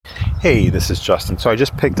Hey, this is Justin. So I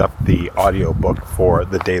just picked up the audiobook for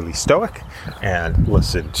The Daily Stoic and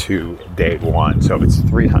listened to day one. So it's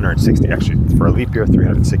 360, actually for a leap year,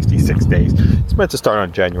 366 days. It's meant to start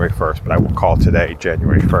on January 1st, but I will call today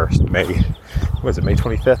January 1st, May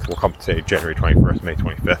 25th? We'll call today January 21st, May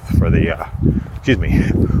 25th for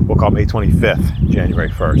we'll call May 25th, January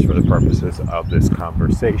 1st for the purposes of this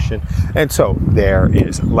conversation. And so there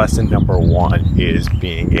is lesson number one is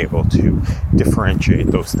being able to differentiate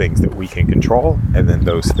those things that we can control and then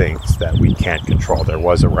those things that we can't control. There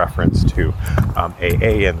was a reference to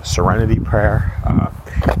AA and the Serenity Prayer,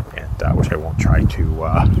 which I won't try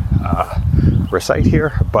to recite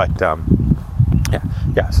here, but so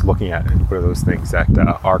looking at what are those things that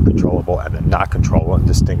are controllable and then not controllable, and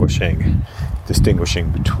distinguishing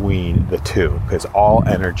between the two, because all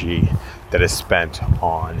energy that is spent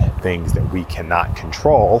on things that we cannot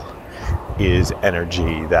control is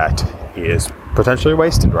energy that is potentially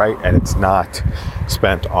wasted, right? And it's not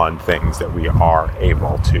spent on things that we are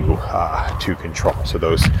able to control. So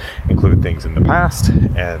those include things in the past,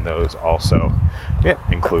 and those also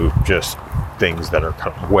include just things that are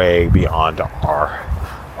kind of way beyond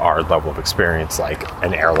our level of experience, like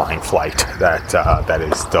an airline flight that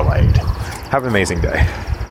is delayed. Have an amazing day.